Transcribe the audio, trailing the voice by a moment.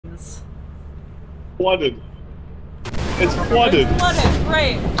distance. Flooded. It's flooded. It's flooded.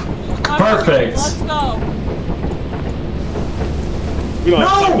 Great. Perfect. Let's go. We don't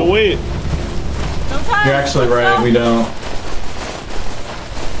have time to wait. No time. You're actually Let's right, go. we don't.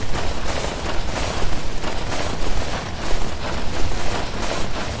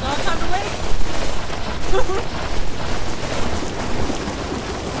 Don't have time to wait.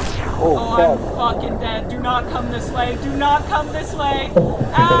 Oh, I'm fucking dead. Do not come this way. Do not come this way.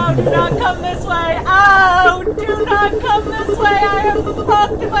 Ow, do not come this way. Ow, do not come this way. I am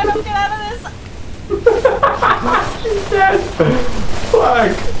fucked if I don't get out of this. She's dead.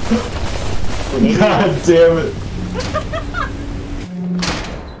 Fuck. God damn it.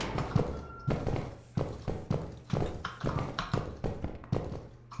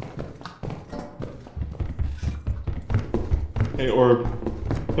 Hey, Orb.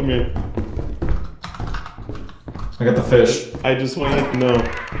 Come here. I got the fish. I just want you to know.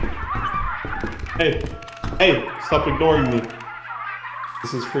 Hey. Hey, stop ignoring me.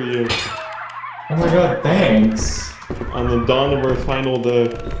 This is for you. Oh my god, thanks. On the dawn of our final day,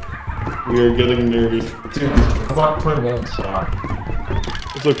 we are getting nerdy. Dude, how about putting it in stock?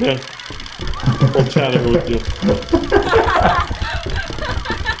 It's okay. We'll chat it with you.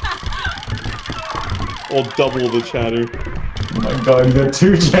 We'll double the chatter. Oh my god, you got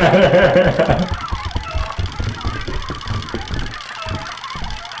 2 chatter.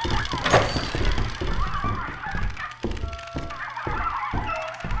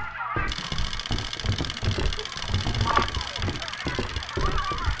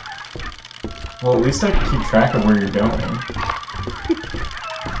 Well, at least I can keep track of where you're going.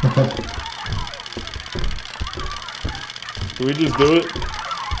 Can we just do it?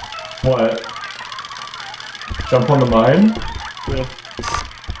 What? Jump on the mine? Yeah.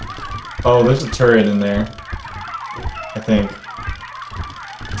 Oh, there's a turret in there. I think.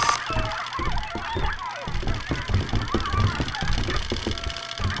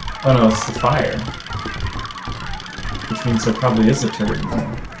 Oh no, it's the fire. Which means there probably is a turret in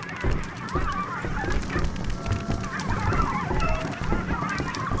there.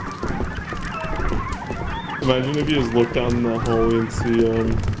 Imagine if you just look down the hallway and see,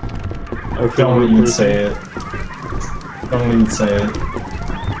 our Don't favorite even person. say it. Don't even say it.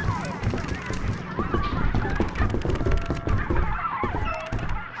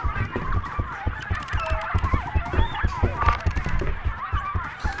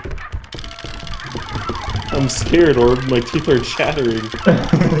 I'm scared, Orb. My teeth are chattering.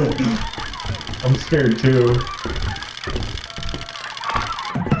 I'm scared too.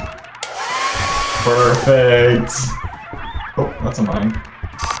 Perfect. Oh, that's a mine.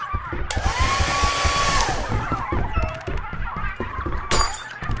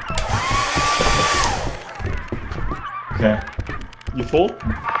 Okay. You full?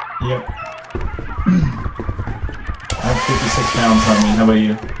 Yep. I have 56 pounds on me. How about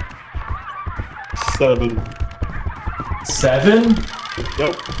you? 7. 7?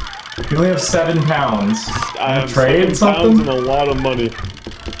 Yep. You only have 7 pounds. I You have trade 7 pounds something? and a lot of money.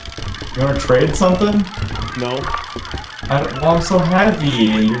 You wanna trade something? No? Well, I'm so heavy.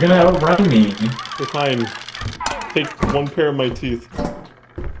 You're gonna outrun me. You're fine. Take 1 pair of my teeth.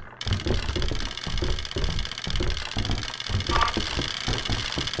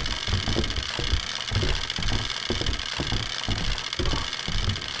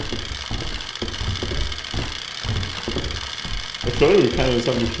 I feel like we kind of just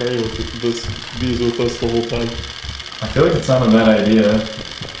have to carry these with us the whole time. I feel like it's not a bad idea.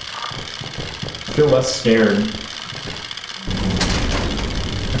 I feel less scared.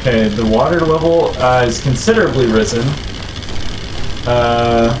 Okay, the water level is considerably risen.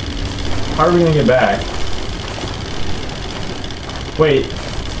 How are we gonna get back? Wait.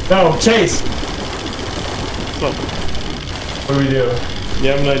 No, Chase! So, What do we do? you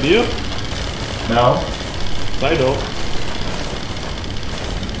have an idea? No? I don't.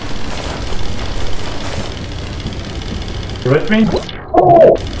 You with me?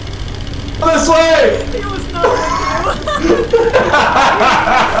 This way! He was not with you.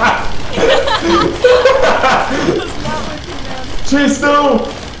 He was not with you, man. Chase, no!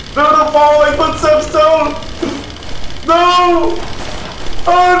 No, don't follow my footsteps, don't! No!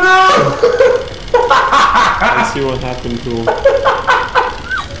 Oh no! Let's see what happened to him.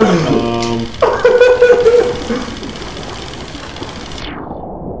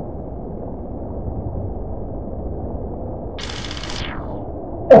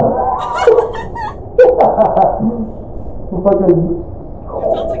 It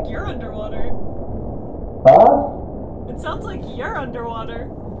sounds like you're underwater. Huh? It sounds like you're underwater.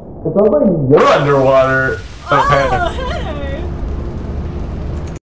 It sounds like you're underwater. Okay. Oh, hey!